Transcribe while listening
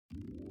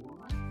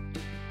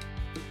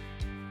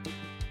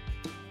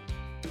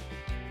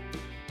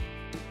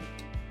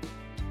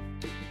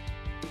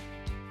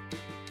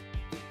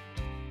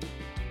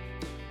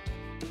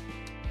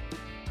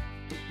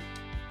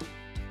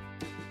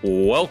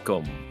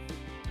Welcome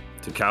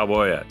to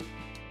Cowboy Ed,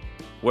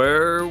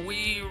 where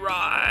we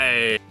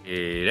ride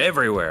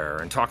everywhere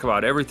and talk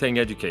about everything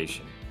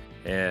education.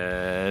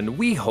 And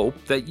we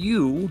hope that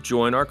you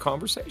join our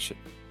conversation.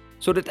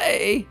 So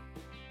today,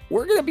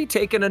 we're going to be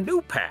taking a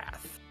new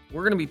path.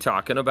 We're going to be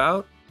talking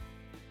about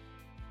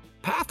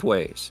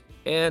pathways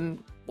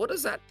and what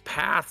does that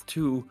path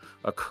to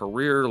a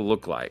career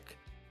look like?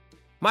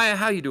 Maya,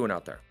 how you doing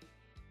out there?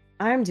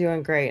 I'm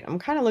doing great. I'm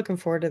kind of looking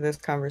forward to this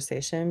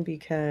conversation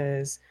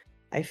because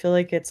I feel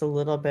like it's a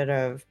little bit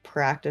of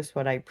practice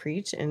what I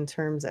preach in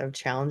terms of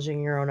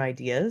challenging your own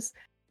ideas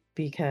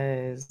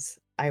because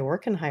I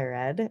work in higher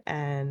ed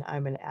and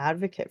I'm an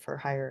advocate for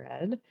higher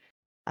ed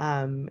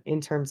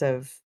in terms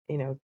of,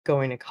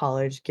 going to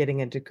college,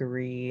 getting a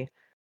degree,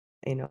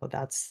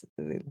 that's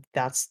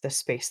the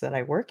space that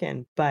I work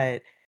in.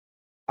 But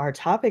our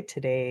topic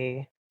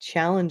today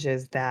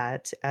challenges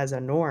that as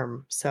a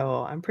norm.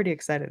 So I'm pretty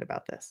excited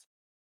about this.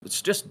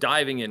 It's just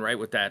diving in right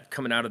with that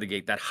coming out of the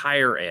gate, that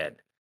higher ed.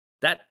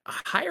 That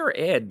higher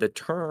ed, the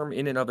term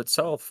in and of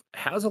itself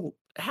has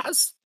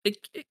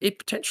it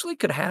potentially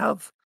could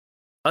have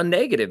a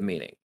negative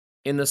meaning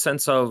in the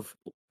sense of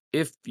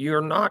if you're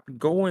not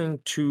going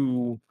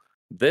to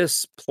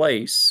this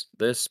place,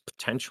 this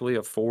potentially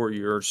a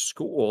 4-year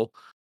school,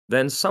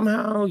 then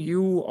somehow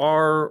you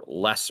are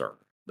lesser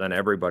than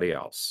everybody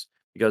else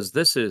because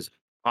this is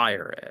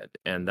higher ed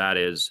and that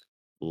is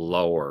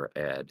lower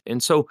ed.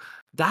 And so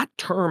that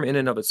term in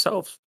and of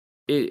itself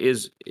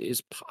is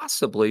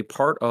possibly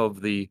part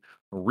of the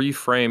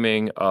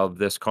reframing of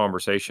this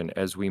conversation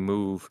as we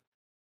move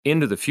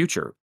into the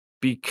future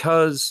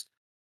because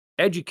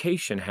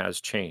education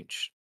has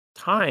changed.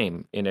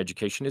 Time in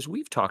education, as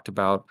we've talked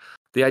about,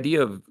 the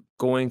idea of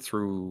going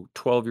through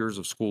 12 years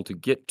of school to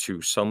get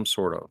to some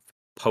sort of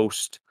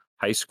post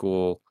high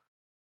school,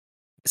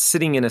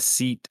 sitting in a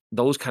seat,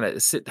 those kind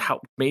of sit how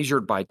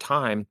measured by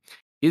time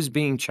is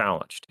being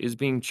challenged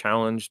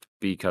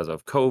because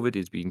of COVID,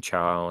 is being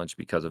challenged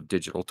because of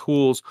digital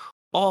tools,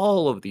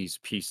 all of these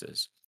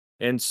pieces.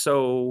 And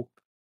so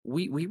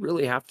we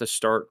really have to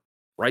start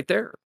right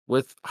there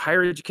with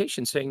higher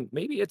education saying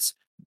maybe it's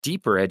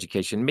deeper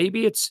education,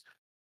 maybe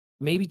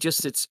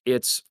just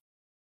it's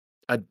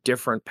a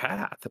different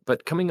path,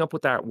 but coming up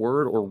with that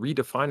word or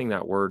redefining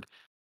that word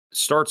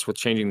starts with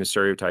changing the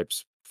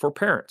stereotypes for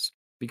parents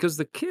because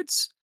the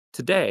kids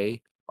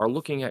today are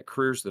looking at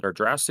careers that are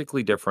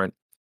drastically different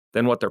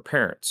than what their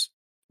parents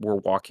were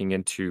walking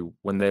into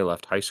when they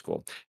left high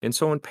school. And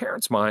so, in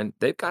parents' mind,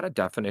 they've got a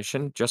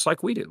definition, just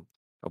like we do,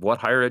 of what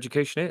higher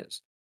education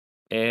is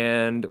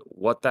and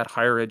what that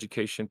higher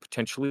education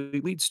potentially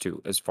leads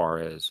to as far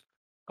as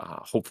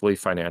hopefully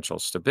financial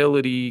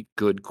stability,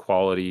 good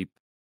quality,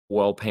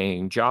 well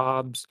paying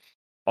jobs,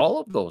 all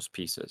of those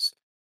pieces.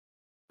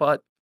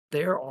 But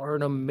there are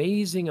an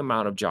amazing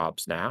amount of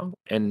jobs now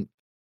and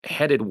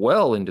headed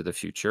well into the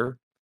future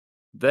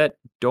that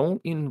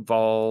don't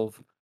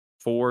involve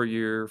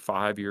 4-year,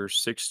 5-year,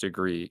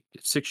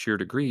 6-year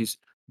degrees.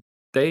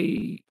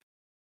 They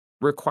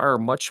require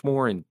much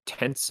more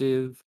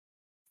intensive,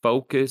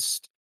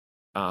 focused,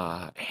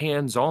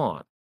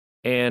 hands-on.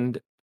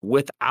 And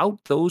without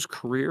those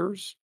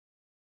careers,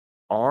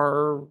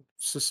 our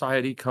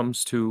society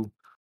comes to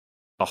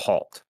a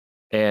halt.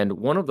 And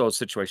one of those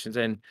situations,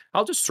 and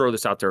I'll just throw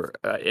this out there,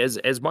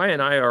 as Maya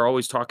and I are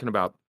always talking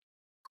about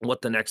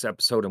what the next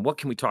episode and what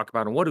can we talk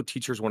about and what do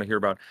teachers want to hear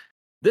about.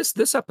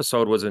 This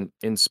episode was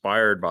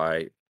inspired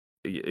by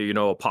a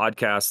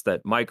podcast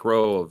that Mike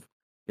Rowe of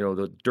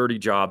the Dirty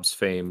Jobs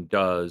fame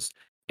does,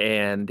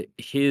 and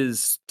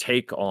his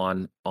take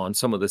on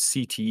some of the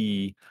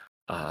CTE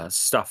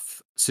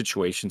stuff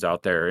situations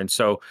out there. And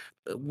so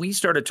we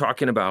started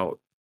talking about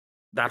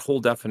that whole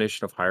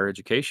definition of higher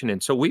education.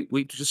 And so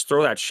we just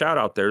throw that shout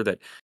out there that,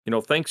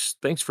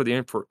 thanks for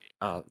the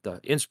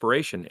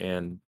inspiration.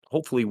 And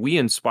hopefully we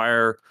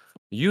inspire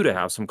you to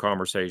have some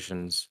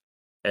conversations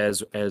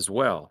as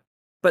well.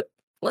 But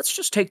let's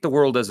just take the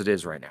world as it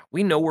is right now.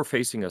 We know we're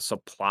facing a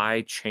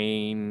supply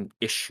chain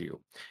issue,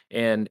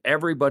 and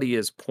everybody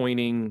is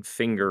pointing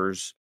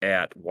fingers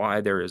at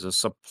why there is a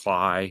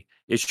supply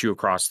issue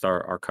across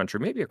our country,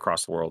 maybe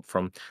across the world,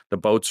 from the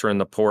boats are in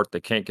the port,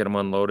 they can't get them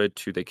unloaded,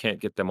 to they can't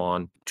get them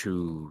on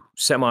to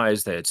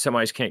semis, that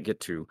semis can't get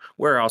to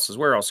warehouses,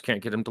 warehouse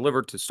can't get them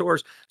delivered to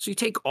stores. So you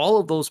take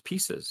all of those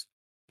pieces,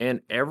 and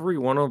every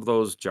one of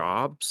those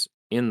jobs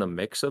in the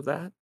mix of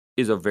that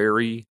is a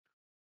very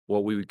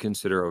what we would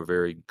consider a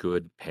very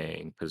good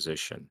paying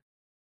position.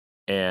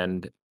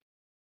 And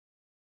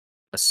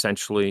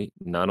essentially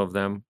none of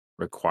them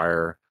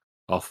require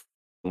a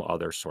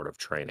other sort of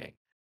training.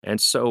 And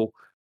so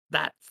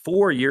that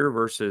 4-year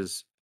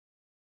versus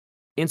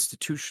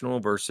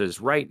institutional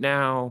versus right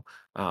now,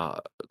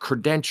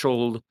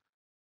 credentialed.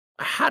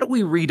 How do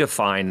we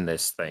redefine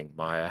this thing,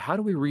 Maya? How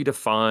do we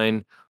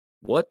redefine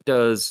what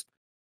does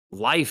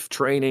life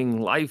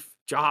training, life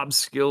job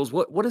skills,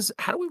 what is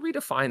how do we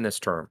redefine this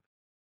term?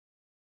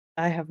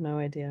 I have no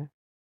idea.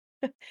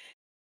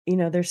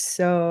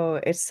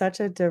 It's such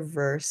a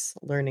diverse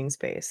learning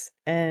space.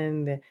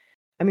 And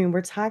I mean,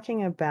 we're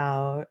talking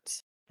about,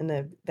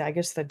 and I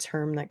guess the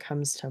term that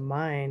comes to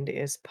mind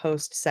is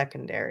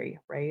post-secondary,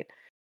 right?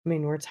 I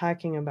mean, we're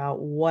talking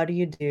about what do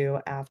you do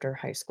after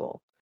high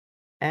school?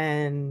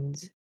 And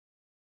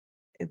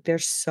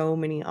there's so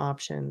many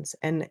options,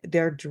 and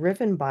they're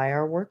driven by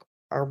our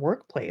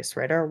workplace,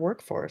 right? Our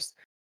workforce.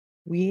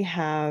 We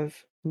have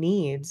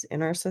needs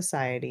in our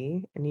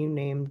society, and you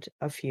named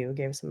a few,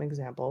 gave some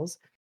examples.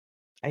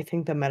 I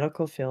think the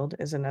medical field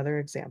is another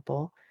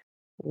example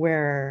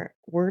where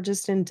we're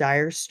just in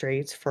dire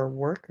straits for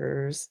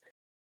workers,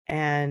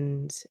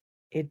 and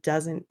it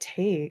doesn't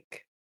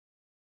take,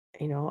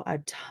 a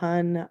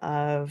ton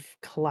of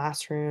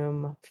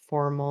classroom,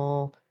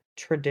 formal,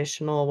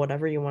 traditional,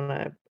 whatever you want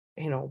to,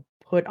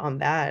 put on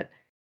that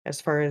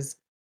as far as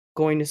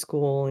going to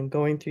school and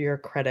going through your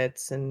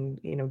credits and,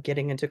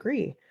 getting a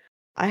degree.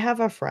 I have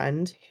a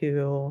friend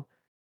who,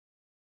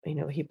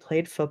 he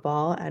played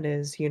football at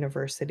his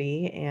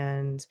university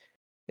and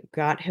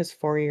got his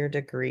 4-year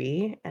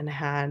degree and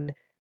had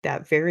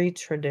that very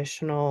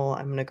traditional,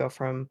 I'm going to go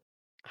from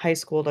high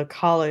school to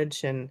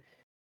college and,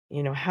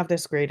 have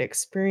this great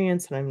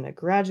experience and I'm going to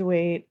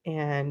graduate.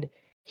 And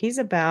he's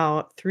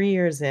about 3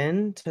 years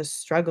in to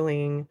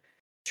struggling,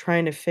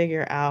 trying to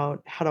figure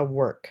out how to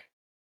work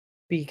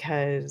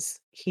because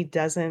he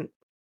doesn't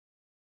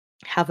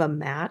have a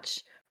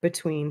match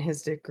between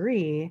his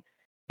degree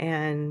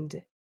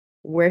and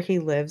where he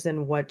lives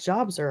and what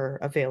jobs are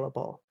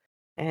available.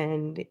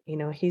 And,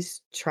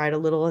 he's tried a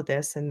little of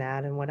this and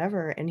that and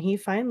whatever. And he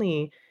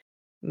finally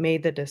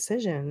made the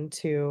decision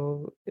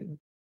to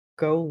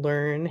go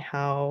learn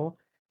how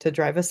to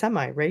drive a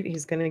semi, right?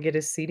 He's going to get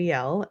his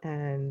CDL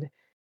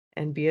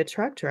and be a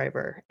truck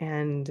driver.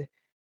 And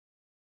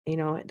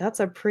that's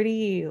a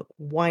pretty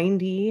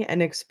windy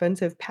and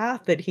expensive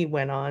path that he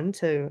went on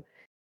to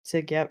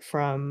get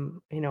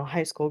from,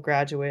 high school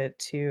graduate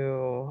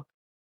to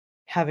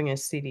having a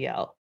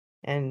CDL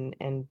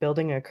and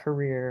building a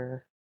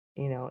career,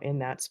 in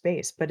that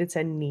space. But it's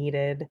a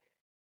needed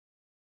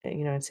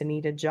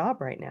job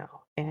right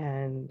now.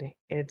 And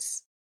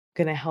it's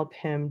gonna help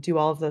him do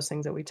all of those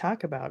things that we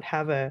talk about,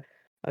 have a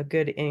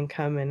good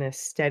income and a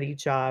steady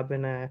job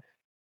and a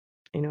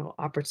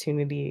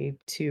opportunity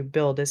to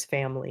build his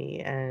family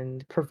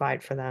and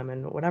provide for them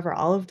and whatever,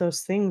 all of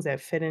those things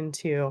that fit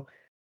into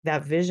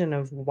that vision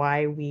of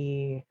why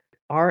we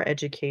are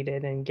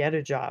educated and get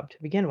a job to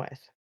begin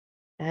with.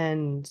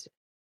 And,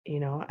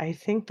 I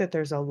think that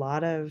there's a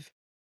lot of,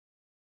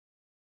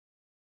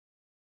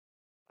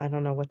 I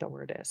don't know what the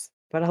word is,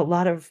 but a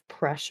lot of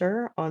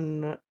pressure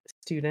on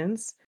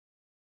students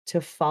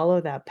to follow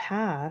that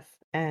path.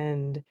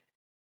 And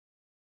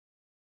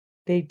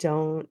they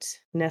don't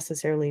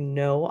necessarily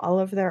know all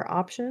of their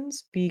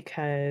options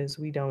because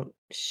we don't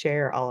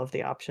share all of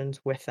the options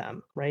with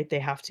them, right? They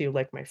have to,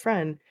 like my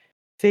friend,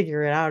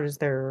 figure it out as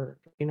they're,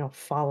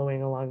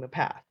 following along the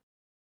path.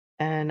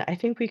 And I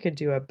think we could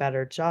do a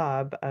better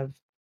job of,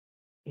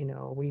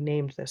 we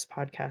named this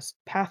podcast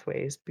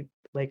Pathways,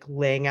 like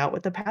laying out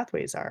what the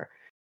pathways are.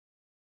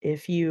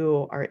 If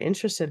you are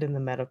interested in the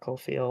medical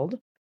field,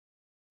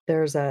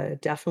 there's a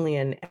definitely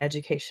an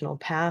educational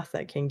path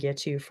that can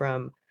get you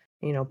from,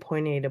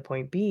 point A to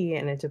point B,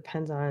 and it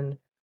depends on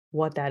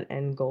what that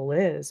end goal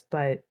is.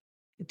 But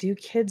do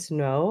kids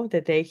know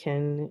that they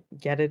can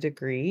get a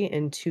degree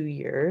in 2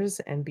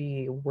 years and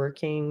be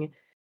working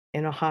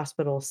in a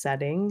hospital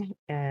setting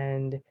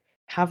and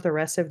have the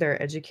rest of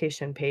their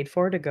education paid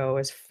for to go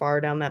as far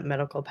down that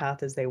medical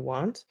path as they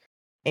want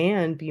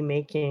and be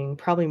making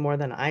probably more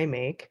than I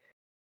make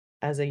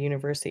as a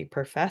university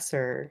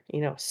professor,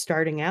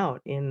 starting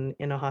out in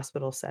a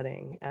hospital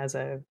setting as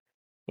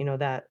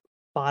that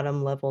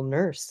bottom level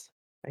nurse,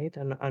 right?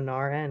 An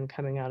RN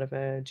coming out of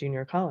a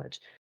junior college.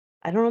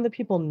 I don't know that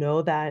people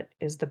know that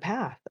is the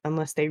path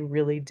unless they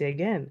really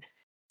dig in.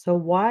 So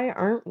why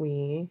aren't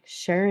we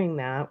sharing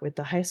that with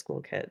the high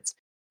school kids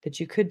that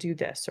you could do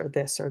this or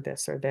this or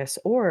this or this?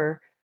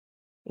 Or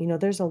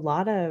there's a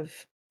lot of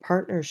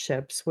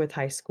partnerships with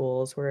high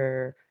schools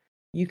where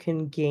you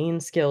can gain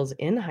skills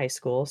in high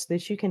school so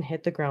that you can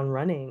hit the ground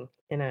running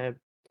in a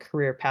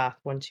career path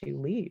once you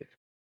leave.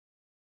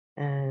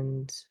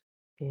 And,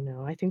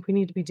 I think we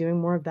need to be doing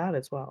more of that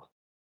as well.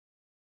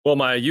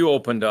 Well, you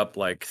opened up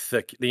like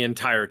the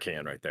entire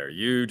can right there.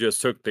 You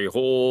just took the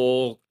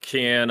whole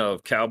can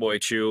of cowboy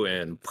chew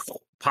and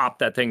popped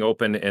that thing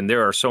open. And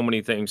there are so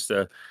many things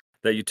that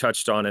you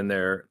touched on in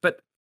there. But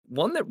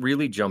one that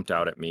really jumped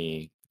out at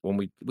me when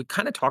we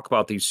kind of talk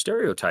about these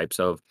stereotypes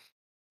of,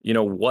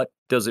 what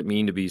does it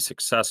mean to be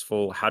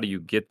successful? How do you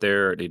get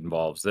there? It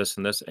involves this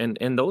and this.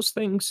 And those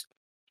things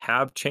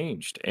have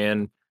changed.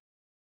 And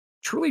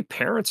truly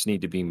parents need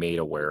to be made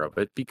aware of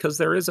it because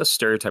there is a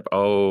stereotype.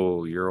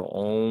 Oh, you're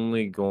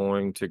only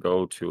going to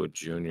go to a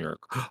junior.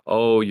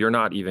 Oh, you're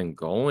not even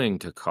going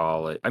to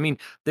college. I mean,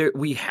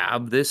 we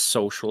have this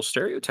social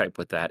stereotype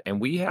with that, and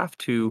we have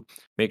to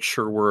make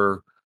sure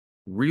we're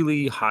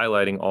really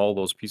highlighting all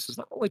those pieces,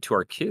 not only to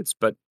our kids,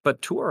 but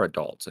to our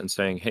adults, and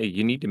saying, "Hey,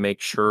 you need to make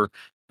sure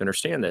you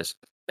understand this."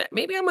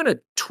 Maybe I'm going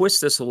to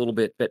twist this a little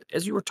bit, but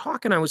as you were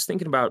talking, I was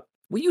thinking about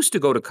we used to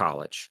go to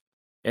college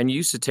and you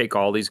used to take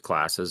all these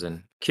classes,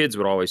 and kids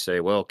would always say,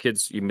 well,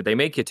 they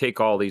make you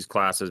take all these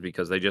classes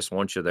because they just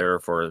want you there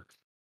for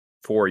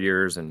 4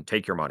 years and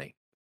take your money.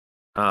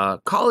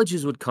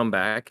 Colleges would come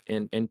back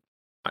and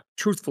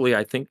truthfully,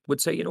 I think would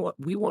say, you know what,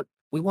 we want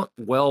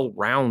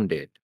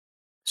well-rounded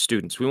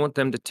students. We want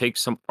them to take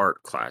some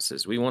art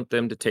classes. We want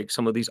them to take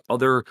some of these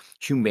other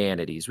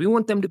humanities. We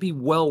want them to be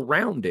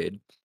well-rounded.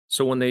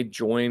 So when they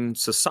join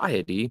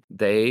society,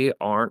 they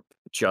aren't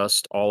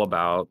just all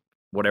about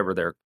whatever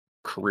their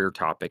career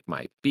topic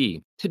might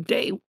be.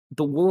 Today,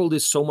 the world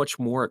is so much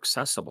more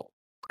accessible.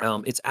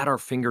 It's at our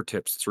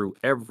fingertips through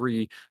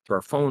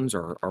our phones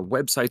or our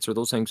websites or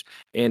those things,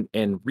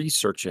 and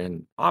research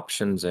and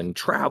options and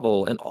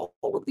travel and all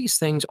of these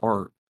things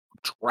are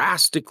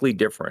drastically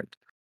different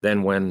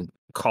than when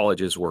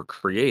colleges were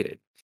created.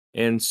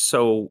 And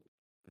so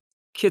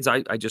kids,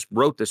 I just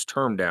wrote this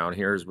term down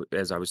here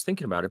as I was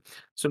thinking about it.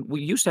 So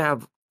we used to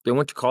have they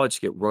went to college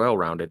to get royal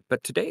rounded,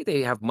 but today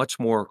they have much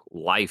more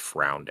life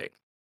rounding.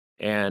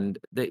 And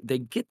they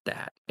get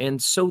that.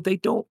 And so they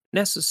don't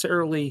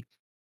necessarily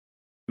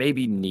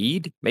maybe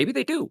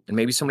they do. And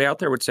maybe somebody out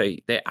there would say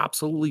they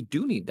absolutely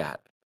do need that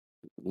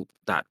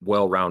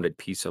well-rounded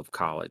piece of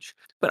college.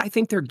 But I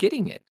think they're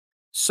getting it.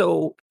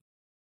 So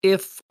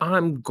if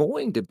I'm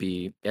going to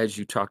be, as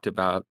you talked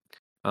about,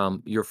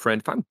 your friend,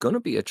 if I'm going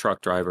to be a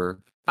truck driver,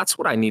 that's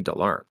what I need to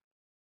learn.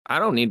 I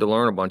don't need to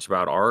learn a bunch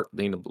about art,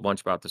 need a bunch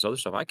about this other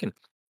stuff. I can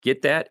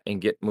get that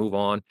and move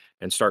on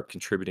and start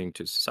contributing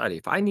to society.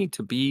 If I need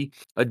to be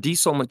a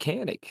diesel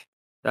mechanic,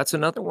 that's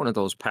another one of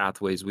those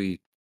pathways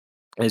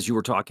as you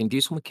were talking,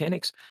 diesel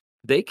mechanics,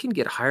 they can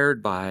get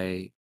hired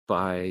by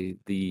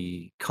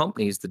the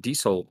companies, the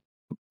diesel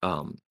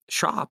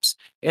shops,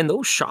 and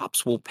those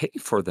shops will pay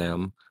for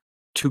them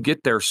to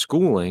get their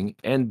schooling,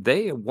 and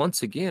they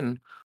once again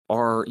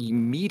are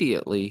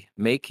immediately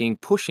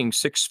pushing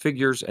six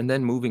figures and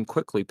then moving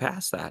quickly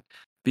past that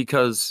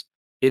because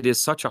it is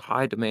such a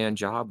high demand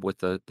job with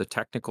the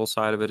technical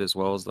side of it as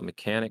well as the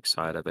mechanic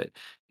side of it.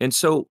 And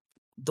so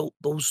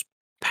those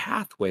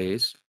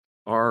pathways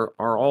are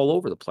all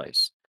over the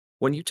place.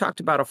 When you talked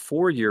about a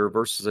 4 year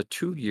versus a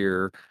 2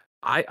 year,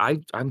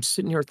 I'm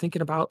sitting here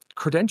thinking about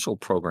credential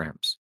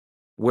programs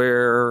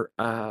where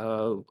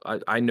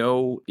I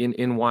know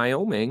in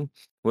Wyoming,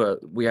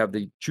 we have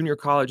the junior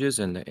colleges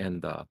and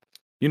the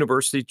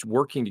universities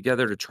working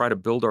together to try to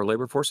build our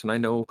labor force. And I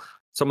know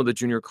some of the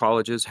junior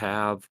colleges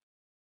have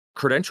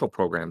credential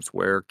programs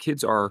where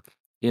kids are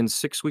in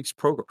 6 week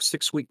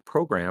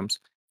programs,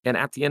 and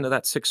at the end of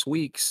that 6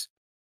 weeks,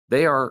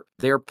 they are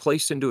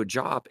placed into a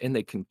job and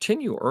they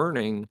continue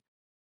earning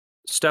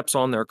steps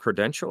on their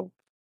credential,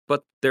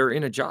 but they're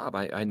in a job.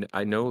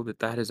 I know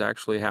that is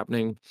actually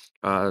happening,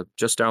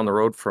 just down the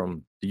road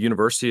from the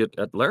university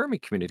at Laramie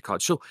Community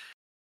College. So,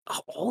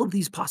 all of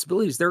these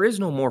possibilities, there is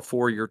no more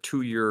 4 year,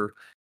 2 year,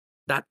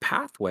 that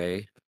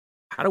pathway.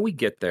 How do we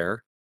get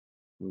there?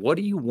 What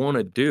do you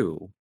wanna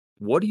do?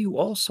 What do you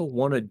also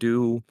wanna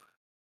do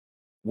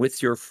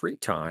with your free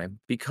time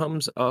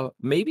becomes,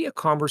 maybe a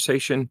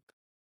conversation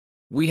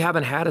we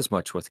haven't had as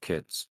much with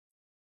kids.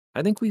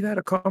 I think we've had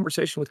a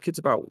conversation with kids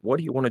about what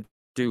do you wanna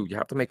do? You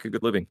have to make a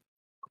good living,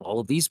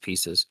 all of these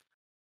pieces.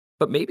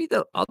 But maybe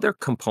the other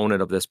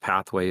component of this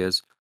pathway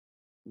is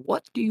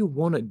what do you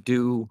want to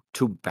do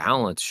to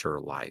balance your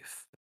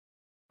life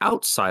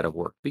outside of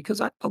work? Because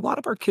a lot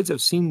of our kids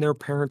have seen their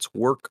parents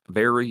work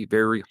very,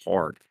 very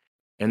hard,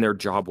 and their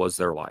job was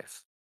their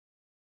life.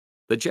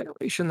 The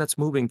generation that's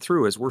moving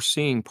through, as we're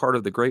seeing part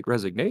of the great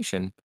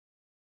resignation,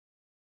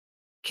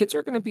 kids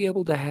are going to be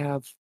able to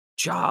have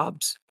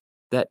jobs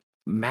that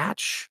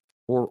match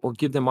or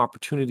give them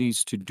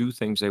opportunities to do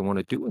things they want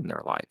to do in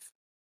their life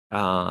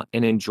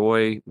and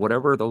enjoy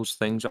whatever those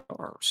things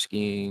are,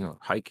 skiing or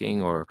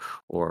hiking or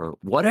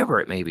whatever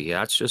it may be.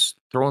 That's just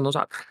throwing those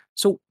out.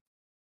 So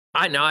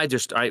I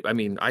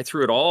mean I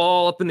threw it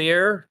all up in the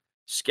air,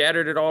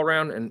 scattered it all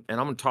around, and I'm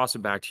gonna toss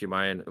it back to you,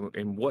 Maya.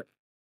 And what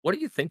are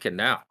you thinking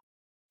now?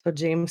 So,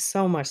 James,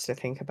 so much to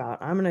think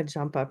about. I'm gonna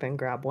jump up and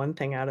grab one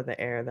thing out of the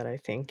air that I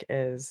think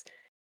is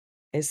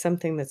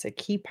something that's a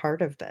key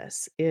part of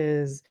this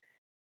is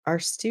our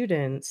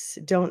students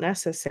don't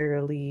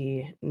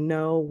necessarily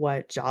know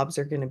what jobs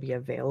are going to be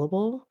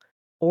available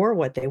or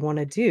what they want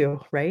to do,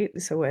 right?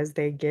 So as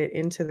they get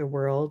into the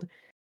world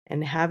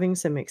and having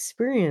some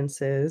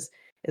experiences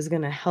is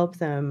going to help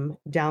them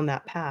down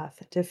that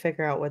path to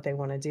figure out what they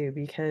want to do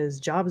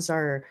because jobs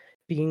are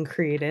being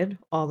created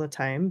all the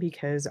time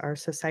because our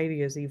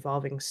society is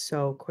evolving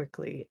so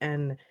quickly.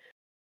 And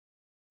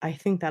I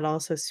think that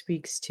also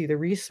speaks to the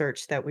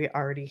research that we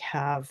already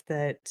have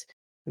that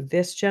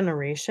this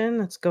generation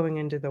that's going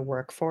into the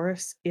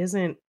workforce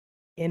isn't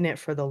in it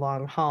for the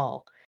long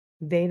haul.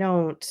 They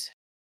don't,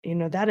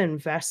 that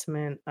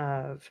investment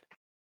of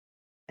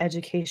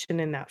education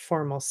in that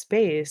formal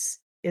space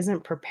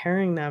isn't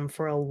preparing them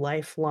for a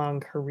lifelong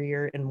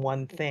career in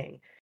one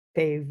thing.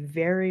 They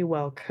very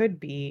well could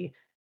be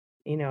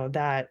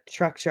that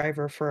truck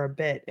driver for a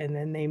bit and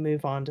then they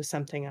move on to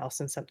something else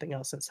and something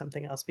else and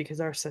something else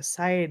because our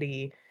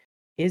society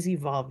is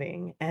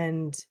evolving.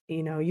 And,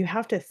 you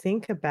have to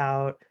think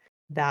about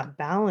that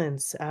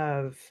balance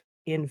of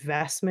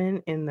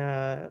investment in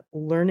the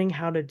learning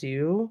how to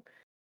do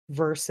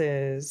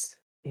versus,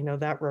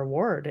 that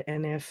reward.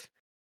 And if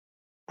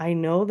I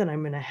know that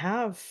I'm going to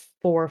have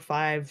 4,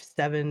 5,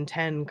 7,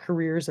 10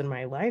 careers in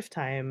my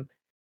lifetime,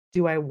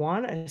 do I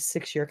want a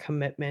 6-year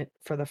commitment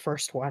for the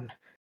first one?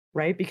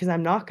 Right? Because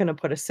I'm not going to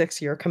put a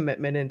 6-year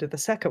commitment into the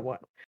second one.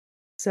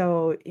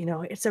 So,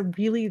 it's a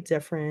really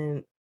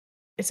different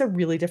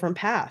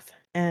path.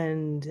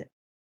 And,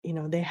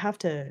 they have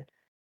to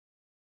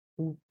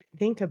w-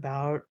 think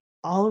about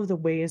all of the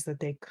ways that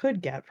they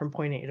could get from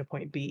point A to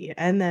point B.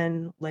 And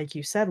then, like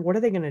you said, what are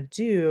they going to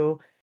do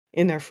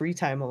in their free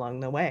time along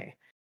the way?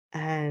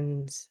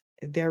 And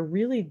they're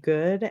really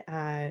good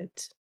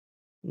at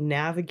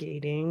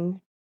navigating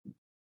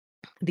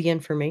the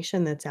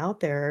information that's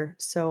out there.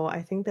 So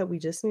I think that we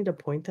just need to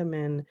point them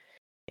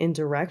in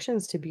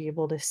directions to be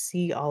able to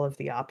see all of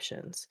the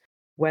options.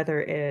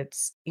 Whether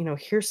it's,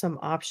 here's some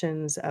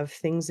options of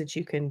things that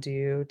you can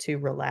do to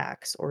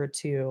relax or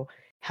to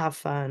have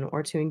fun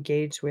or to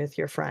engage with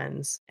your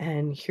friends.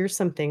 And here's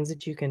some things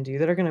that you can do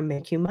that are going to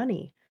make you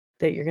money,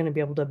 that you're going to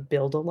be able to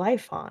build a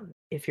life on.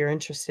 If you're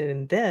interested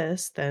in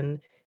this, then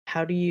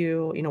how do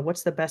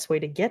what's the best way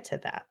to get to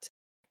that?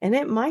 And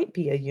it might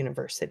be a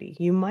university.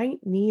 You might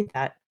need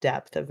that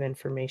depth of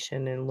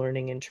information and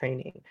learning and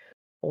training.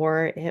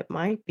 Or it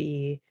might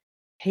be,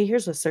 hey,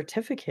 here's a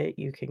certificate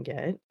you can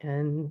get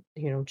and,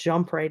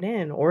 jump right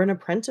in, or an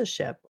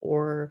apprenticeship,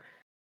 or,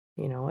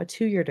 a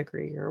 2-year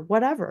degree or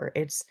whatever.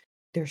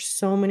 There's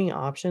so many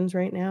options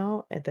right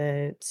now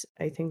that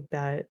I think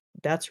that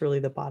that's really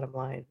the bottom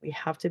line. We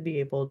have to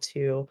be able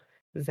to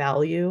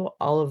value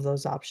all of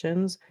those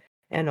options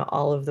and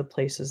all of the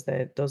places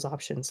that those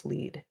options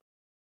lead.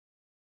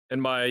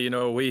 And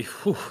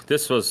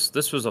this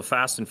was a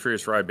fast and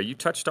furious ride, but you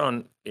touched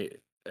on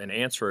an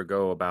answer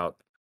ago about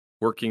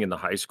working in the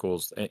high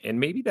schools, and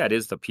maybe that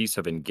is the piece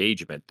of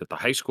engagement that the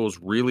high schools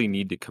really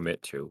need to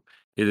commit to.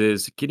 It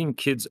is getting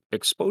kids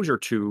exposure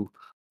to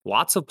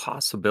lots of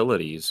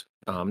possibilities,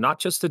 not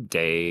just a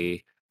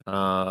day,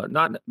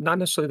 not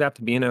necessarily that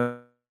to be in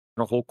a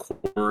whole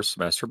course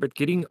semester, but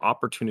getting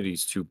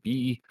opportunities to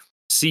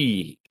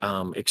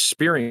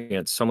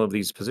experience some of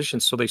these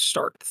positions, so they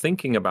start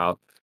thinking about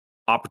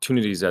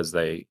opportunities as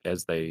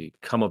they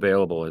come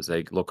available as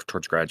they look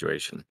towards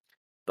graduation.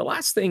 The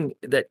last thing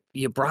that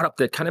you brought up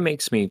that kind of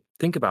makes me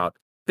think about,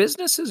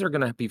 businesses are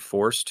going to be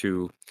forced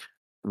to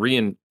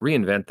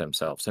reinvent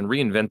themselves and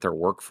reinvent their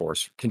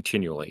workforce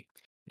continually.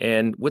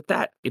 And with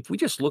that, if we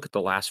just look at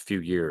the last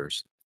few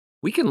years,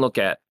 we can look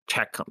at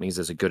tech companies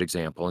as a good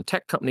example. And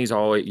tech companies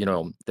always,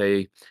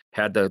 they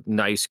had the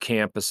nice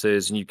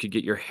campuses and you could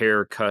get your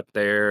hair cut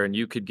there and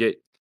you could get,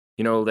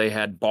 they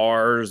had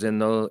bars in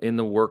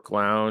the work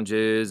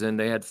lounges and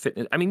they had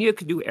fitness. I mean, you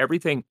could do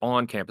everything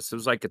on campus. It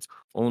was like its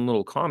own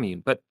little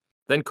commune. But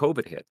then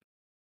COVID hit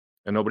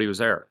and nobody was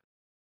there.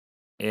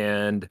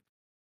 And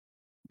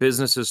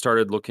businesses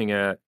started looking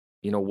at,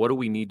 what do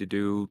we need to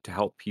do to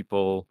help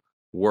people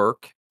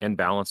work and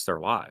balance their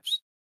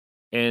lives?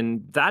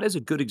 And that is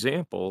a good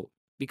example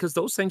because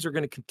those things are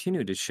going to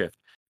continue to shift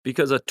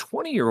because a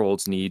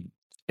 20-year-old's need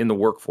in the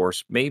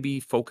workforce may be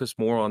focused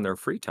more on their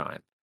free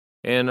time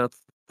and a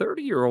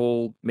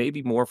 30-year-old may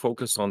be more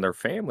focused on their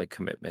family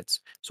commitments.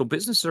 So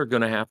businesses are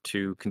going to have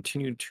to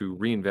continue to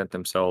reinvent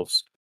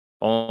themselves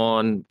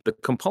on the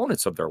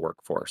components of their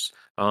workforce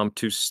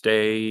to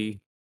stay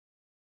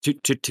to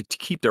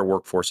keep their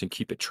workforce and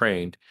keep it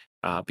trained,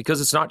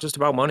 because it's not just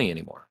about money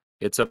anymore.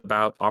 It's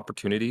about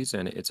opportunities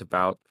and it's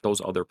about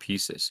those other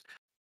pieces.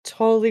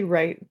 Totally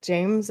right,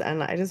 James.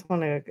 And I just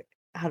want to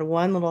add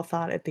one little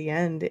thought at the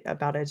end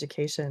about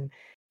education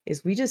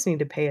is we just need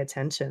to pay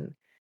attention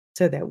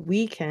so that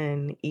we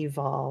can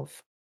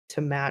evolve to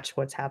match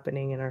what's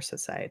happening in our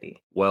society.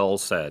 Well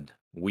said.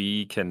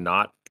 We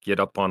cannot get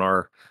up on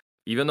our,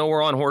 even though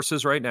we're on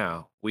horses right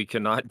now, we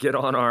cannot get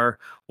on our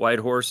white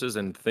horses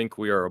and think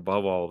we are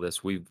above all of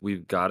this.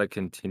 We've got to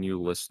continue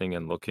listening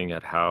and looking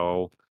at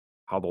how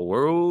the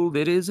world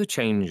it is a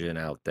changing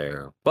out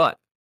there. But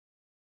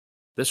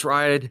this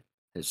ride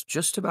has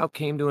just about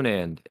came to an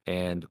end.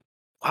 And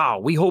wow,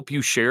 we hope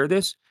you share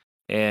this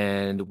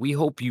and we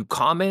hope you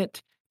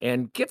comment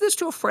and give this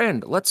to a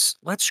friend. Let's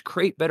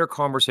create better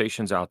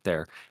conversations out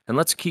there and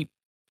let's keep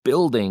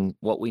building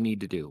what we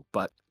need to do.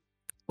 But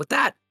with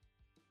that,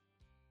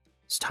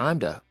 it's time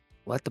to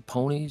let the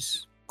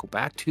ponies go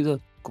back to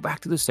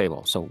the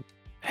stable. So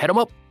head them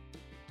up,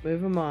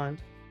 Move them on,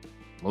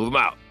 move them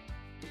out,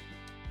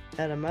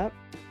 head them up,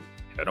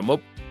 head them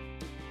up,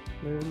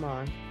 move them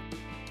on.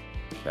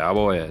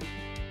 cowboy head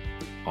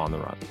on the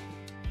run.